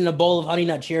I'm eating a bowl of Honey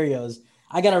Nut Cheerios,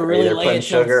 I got to really lay it.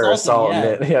 Sugar or salt in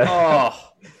it. Yeah.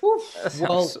 Oh,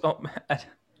 well, so bad.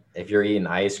 If you're eating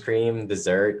ice cream,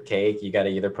 dessert, cake, you got to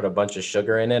either put a bunch of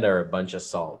sugar in it or a bunch of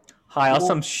salt. Hi, I'll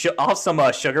have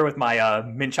some sugar with my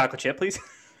mint chocolate chip, please.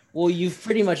 Well, you've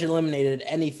pretty much eliminated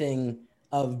anything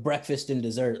of breakfast and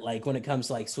dessert. Like when it comes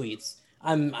to like sweets,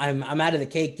 I'm out of the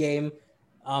cake game.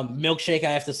 Milkshake,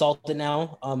 I have to salt it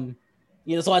now.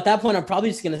 So at that point, I'll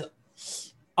probably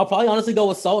honestly go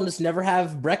with salt and just never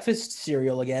have breakfast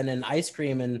cereal again and ice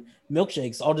cream and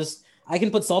milkshakes. I can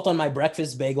put salt on my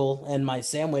breakfast bagel and my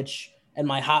sandwich and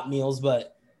my hot meals,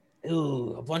 but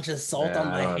a bunch of salt on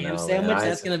my ham sandwich.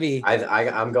 That's going to be,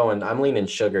 I'm leaning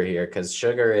sugar here because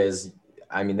sugar is,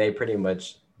 they pretty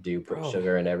much do put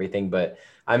sugar in everything, but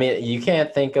you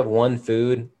can't think of one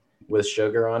food with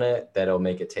sugar on it that'll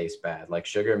make it taste bad. Like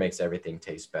sugar makes everything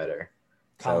taste better.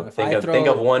 Colin, so think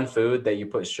of one food that you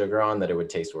put sugar on that it would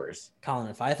taste worse. Colin,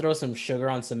 if I throw some sugar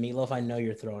on some meatloaf, I know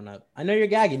you're throwing up. I know you're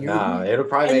gagging. It'll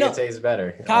probably make it taste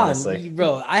better. Colin, honestly.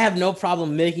 Bro, I have no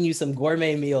problem making you some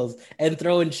gourmet meals and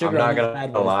throwing sugar on it. I'm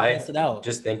not gonna lie.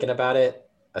 Just thinking about it,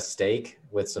 a steak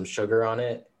with some sugar on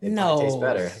it, might taste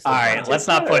better. All right, let's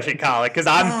not push it, Colin, because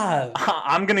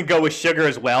I'm gonna go with sugar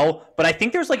as well. But I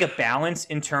think there's like a balance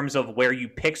in terms of where you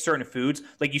pick certain foods.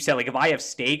 Like you said, like if I have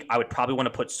steak, I would probably want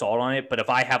to put salt on it. But if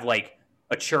I have like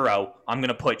a churro, I'm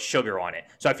gonna put sugar on it.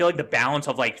 So I feel like the balance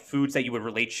of like foods that you would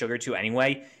relate sugar to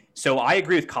anyway. So I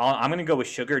agree with Colin. I'm gonna go with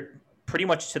sugar, pretty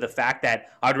much to the fact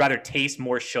that I would rather taste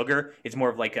more sugar. It's more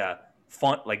of like a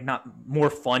fun, like not more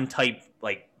fun type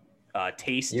like.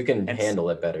 Taste. You can handle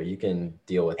it better. You can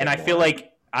deal with it. And I feel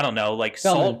like, I don't know, like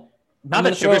Feldman, salt. Not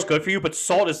that sugar's good for you, but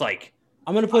salt is like.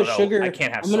 I'm gonna put sugar. I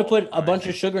can't have. I'm gonna put a bunch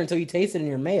of sugar until you taste it in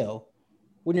your mayo.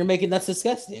 When you're making, that's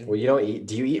disgusting. Well, you don't eat.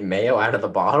 Do you eat mayo out of the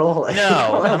bottle?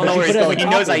 No, I don't know where he's going. He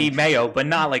knows I eat mayo, but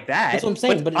not like that. That's what I'm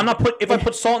saying. But I'm not if I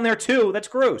put salt in there too, that's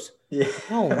gross. Yeah.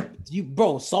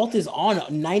 No, salt is on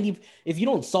 90. If you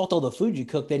don't salt all the food you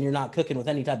cook, then you're not cooking with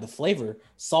any type of flavor.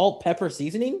 Salt, pepper,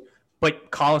 seasoning.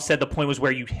 But Colin said the point was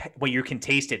where you can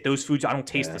taste it. Those foods, I don't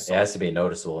taste the salt. It has to be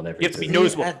noticeable in every. You have to be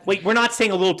noticeable. Wait, we're not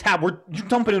saying a little tab. You're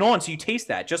dumping it on, so you taste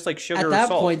that, just like sugar or salt. At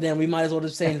that point, then we might as well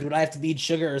just say, would I have to eat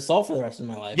sugar or salt for the rest of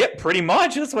my life? Yep, pretty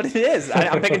much. That's what it is.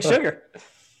 I'm picking sugar.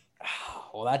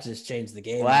 Well, that just changed the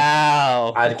game.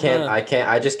 Wow.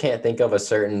 I just can't think of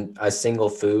a single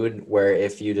food where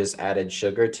if you just added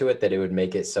sugar to it, that it would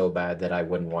make it so bad that I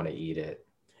wouldn't want to eat it.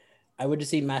 I would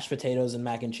just eat mashed potatoes and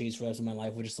mac and cheese for the rest of my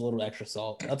life with just a little extra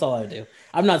salt. That's all I would do.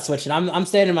 I'm not switching. I'm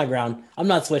standing my ground. I'm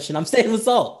not switching. I'm staying with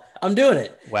salt. I'm doing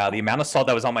it. Wow, the amount of salt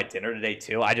that was on my dinner today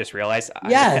too. I just realized.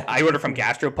 Yeah. I ordered from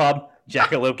Gastropub.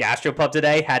 Jackalope Gastropub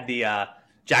today had the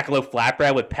jackalope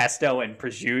flatbread with pesto and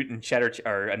prosciutto and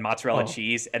cheddar and mozzarella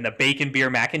cheese and the bacon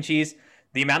beer mac and cheese.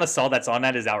 The amount of salt that's on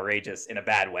that is outrageous in a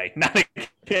bad way. Not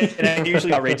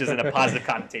usually outrageous in a positive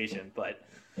connotation, but.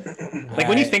 Like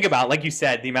when you think about, like you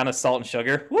said, the amount of salt and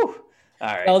sugar. Woo. All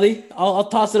right. Eldy, I'll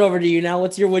toss it over to you now.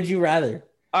 What's your would you rather?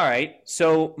 All right.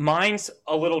 So mine's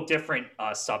a little different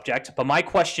subject, but my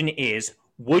question is,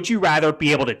 would you rather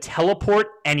be able to teleport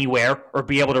anywhere or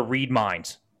be able to read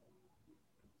minds?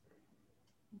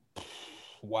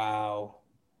 Wow.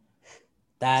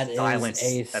 That Silence.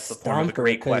 is a That's the form of a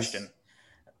great question.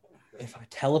 If I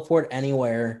teleport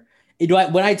anywhere...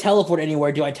 when I teleport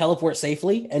anywhere, do I teleport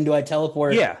safely? And do I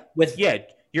teleport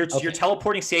you're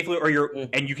teleporting safely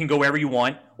and you can go wherever you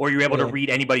want, or you're able to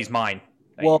read anybody's mind.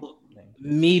 Well,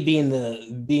 me being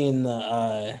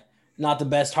the not the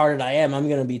best hearted I am, I'm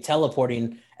gonna be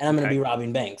teleporting and I'm gonna be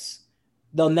robbing banks.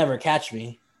 They'll never catch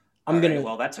me.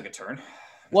 Well, that took a turn.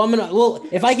 Well,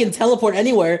 if I can teleport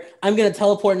anywhere, I'm gonna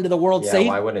teleport into the world Yeah, safe.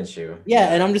 why wouldn't you?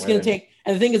 Yeah, and I'm just why gonna wouldn't- take.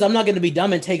 And the thing is, I'm not gonna be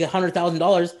dumb and take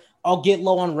 $100,000. I'll get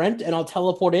low on rent and I'll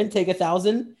teleport in, take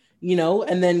 1,000,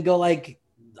 and then go like,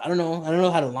 I don't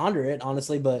know how to launder it,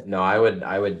 honestly, but No, I would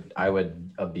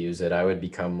abuse it. I would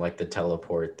become like the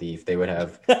teleport thief. They would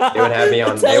have me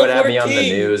on the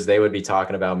news. They would be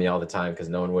talking about me all the time because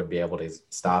no one would be able to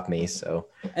stop me. So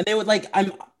and they would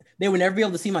they would never be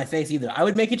able to see my face either. I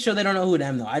would make it sure they don't know who I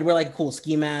am though. I'd wear like a cool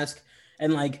ski mask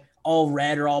and like all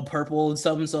red or all purple and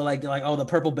something. So like oh, the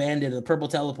purple bandit, the purple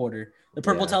teleporter,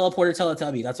 teleporter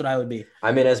Teletubby. That's what I would be.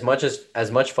 I mean, as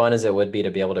much fun as it would be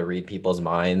to be able to read people's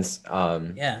minds,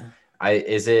 yeah.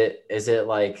 Is it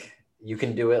like you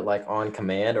can do it like on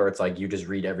command, or it's like you just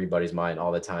read everybody's mind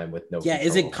all the time with no Yeah, control?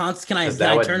 is it constant? Can I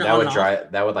turn it that on would and drive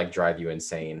off? that would like drive you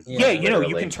insane. Yeah, you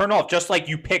literally. can turn off just like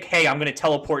you pick, hey, I'm going to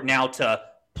teleport now to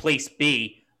place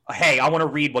B. Hey, I want to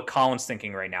read what Colin's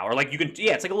thinking right now. Or like you can,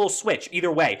 it's like a little switch.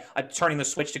 Either way, I'm turning the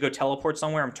switch to go teleport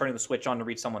somewhere. I'm turning the switch on to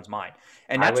read someone's mind.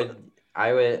 And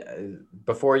I would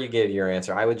before you give your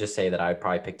answer, I would just say that I'd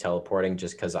probably pick teleporting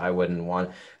just because I wouldn't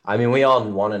want. I mean, we all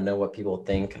want to know what people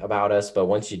think about us, but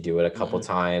once you do it a couple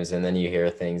times and then you hear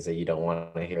things that you don't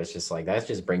want to hear, it's just like that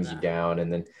just brings you down,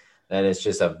 and then it's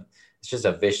just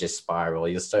a vicious spiral.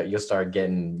 You'll start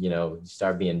getting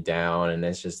start being down, and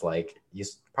it's just like you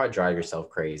probably drive yourself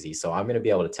crazy. So I'm gonna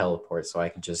be able to teleport, so I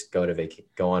can just go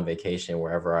on vacation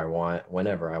wherever I want,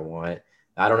 whenever I want.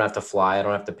 I don't have to fly. I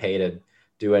don't have to pay to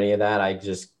do any of that. I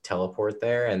just teleport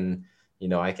there, and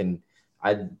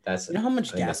that's how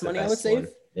much gas money I would save?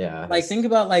 Yeah. Like think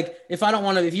about like if you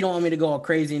don't want me to go all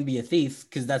crazy and be a thief,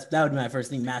 because that would be my first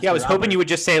thing. Yeah, I was hoping you would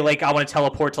just say like I want to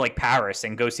teleport to like Paris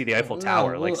and go see the Eiffel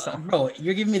Tower. Bro,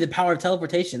 you're giving me the power of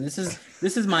teleportation. This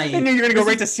is my. I knew you were gonna go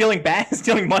right to stealing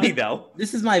money though.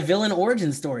 This is my villain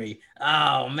origin story.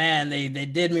 Oh man, they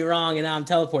did me wrong and now I'm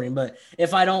teleporting. But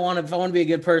if I want to be a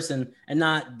good person and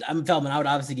I'm Feldman, I would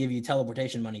obviously give you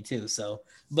teleportation money too. So,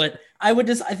 but I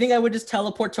think I would just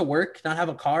teleport to work, not have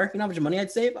a car. You know how much money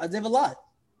I'd save? I'd save a lot.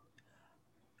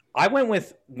 I went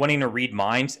with wanting to read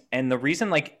minds, and the reason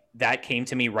like that came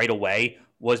to me right away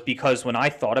was because when I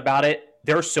thought about it,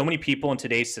 there are so many people in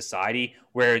today's society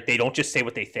where they don't just say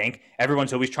what they think.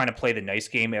 Everyone's always trying to play the nice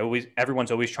game.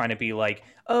 Everyone's always trying to be like,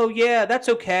 oh yeah, that's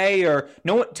okay. Or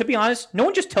no, to be honest, no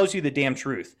one just tells you the damn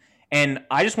truth. And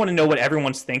I just want to know what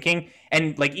everyone's thinking.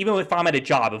 And like, even if I'm at a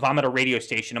job, if I'm at a radio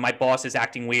station and my boss is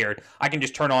acting weird, I can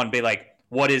just turn on and be like,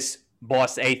 what is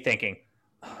boss A thinking?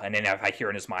 And then if I hear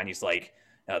in his mind, he's like,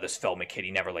 this Feldman kid,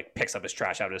 he never like picks up his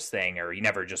trash out of his thing, or he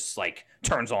never just like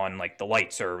turns on like the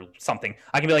lights or something.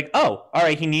 I can be like, oh, all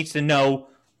right, he needs to know,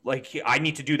 like I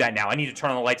need to do that now. I need to turn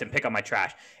on the lights and pick up my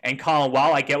trash. And Colin,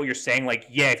 while I get what you're saying, like,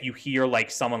 yeah, if you hear like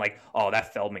someone like, oh,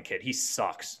 that Feldman kid, he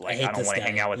sucks. Like, I don't want to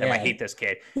hang out with him. I hate this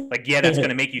kid. Like, yeah, that's going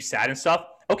to make you sad and stuff.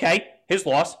 Okay, his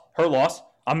loss, her loss.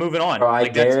 I'm moving on. Bro, I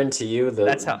like, guarantee you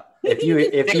that's how. if you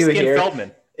hear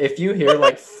Feldman. If you hear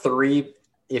like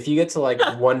if you get to like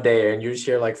one day and you just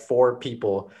hear like 4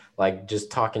 people like just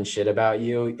talking shit about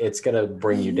you, it's gonna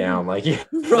bring you down. Like,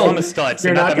 bro, I'm a stud. So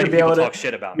you're not gonna be able to talk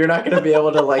shit about me. You're not gonna be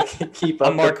able to like keep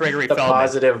up the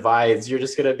positive vibes. You're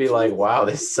just gonna be like, wow,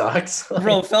 this sucks.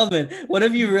 Bro, Feldman, what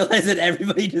if you realize that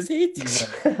everybody just hates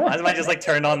you? Why don't I just like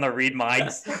turn on the read mind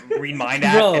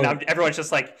app, and everyone's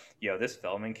just like, yo, this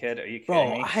Feldman kid, are you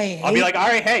kidding me? I'll be like, all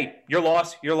right, hey, you're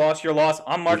lost.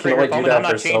 I'm Mark Gregory Feldman. I'm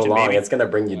not changing, baby. It's gonna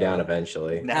bring you down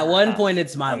eventually. At one point,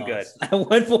 it's my loss. Good. At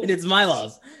one point, it's my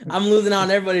loss. I'm losing on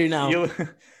everybody now.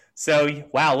 So,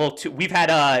 wow. Well, we've had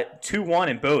 2-1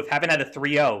 in both. Haven't had a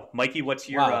 3-0. Mikey, what's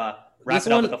your wrap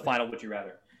it up with the final? Would you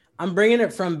rather? I'm bringing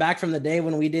it back from the day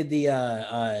when we did the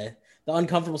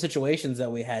uncomfortable situations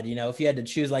that we had. If you had to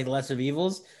choose like the lesser of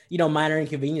evils, minor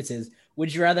inconveniences.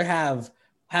 Would you rather have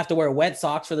to wear wet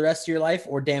socks for the rest of your life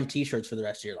or damn t-shirts for the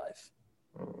rest of your life?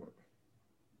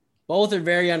 Both are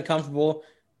very uncomfortable.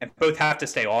 And both have to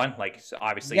stay on, like, so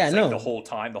obviously, it's like the whole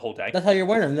time, the whole day. That's how you're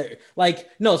wearing them.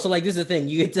 So like this is the thing.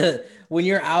 You get to, when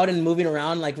you're out and moving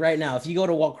around, like right now, if you go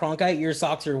to walk Cronkite, your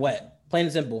socks are wet, plain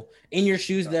and simple. In your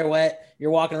shoes, they're wet.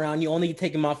 You're walking around. You only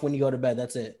take them off when you go to bed.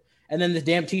 That's it. And then the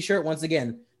damn t-shirt, once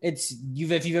again, if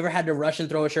you've ever had to rush and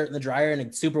throw a shirt in the dryer and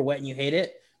it's super wet and you hate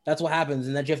it, that's what happens.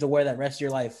 And that you have to wear that rest of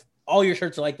your life. All your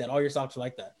shirts are like that. All your socks are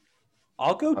like that.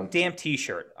 I'll go damn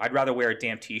t-shirt. I'd rather wear a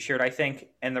damn t-shirt, I think.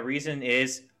 And the reason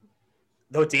is,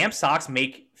 though damp socks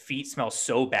make feet smell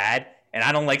so bad, and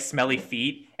I don't like smelly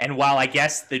feet, and while I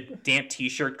guess the damp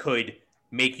t-shirt could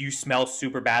make you smell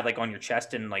super bad, like on your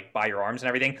chest and like by your arms and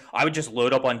everything, I would just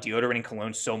load up on deodorant and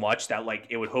cologne so much that like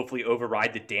it would hopefully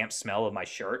override the damp smell of my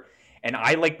shirt. and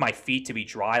I like my feet to be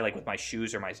dry, like with my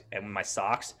shoes or my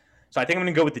socks. So I think I'm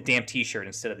gonna go with the damp t-shirt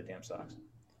instead of the damp socks.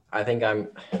 I think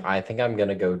I'm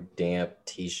gonna go damp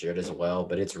t-shirt as well,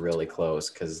 but it's really close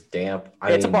because damp.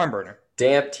 It's a barn burner.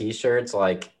 Damp t-shirts,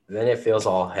 like then it feels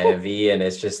all heavy and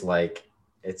it's just like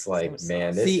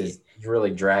man, this is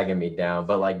really dragging me down.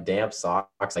 But like damp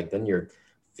socks, like then your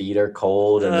feet are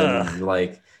cold and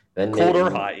then cold or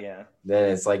hot, yeah.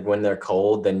 Then it's like when they're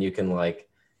cold, then you can like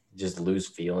just lose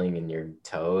feeling in your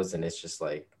toes, and it's just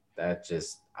like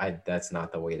that's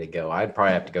not the way to go. I'd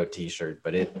probably have to go t-shirt,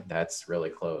 but that's really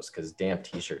close because damp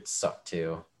t-shirts suck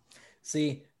too.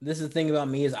 See, this is the thing about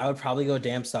me is I would probably go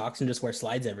damp socks and just wear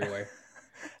slides everywhere.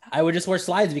 I would just wear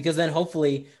slides because then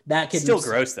hopefully that could still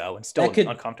gross though and still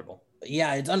uncomfortable.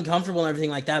 Yeah, it's uncomfortable and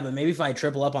everything like that. But maybe if I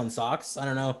triple up on socks, I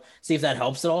don't know, see if that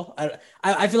helps at all.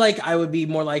 I feel like I would be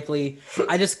more likely.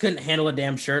 I just couldn't handle a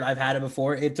damn shirt. I've had it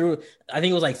before. I think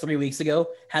it was like 3 weeks ago.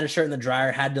 Had a shirt in the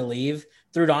dryer, had to leave.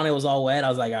 Threw it on. It was all wet. I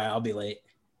was like, all right, I'll be late.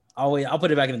 I'll wait. I'll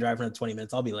put it back in the dryer for another 20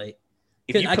 minutes. I'll be late.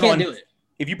 I can't do it.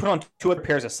 If you put on 2 other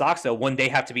pairs of socks though, wouldn't they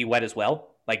have to be wet as well?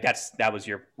 Like that was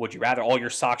your, would you rather all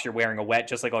your socks you're wearing are wet,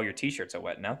 just like all your t-shirts are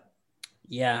wet? No.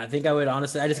 Yeah, I think I would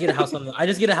honestly. I just get a house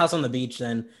on the beach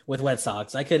then with wet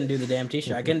socks. I couldn't do the damn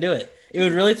t-shirt. I couldn't do it. It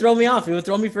would really throw me off. It would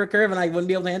throw me for a curve, and I wouldn't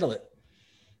be able to handle it.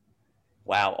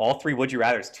 Wow, all 3 would you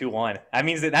rather's 2-1. That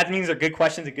means they're good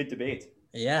questions and good debates.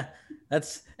 Yeah,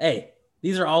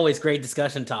 these are always great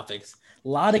discussion topics. A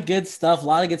lot of good stuff.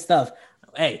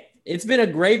 Hey, it's been a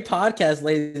great podcast,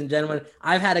 ladies and gentlemen.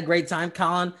 I've had a great time,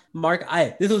 Colin, Mark.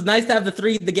 This was nice to have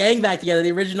the gang back together.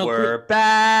 The original. We're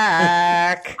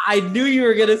back. I knew you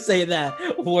were gonna say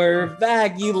that. We're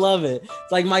back. You love it.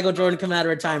 It's like Michael Jordan coming out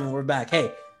of retirement. We're back.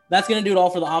 Hey, that's gonna do it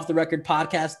all for the Off the Record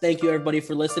podcast. Thank you, everybody,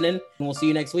 for listening, and we'll see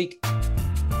you next week.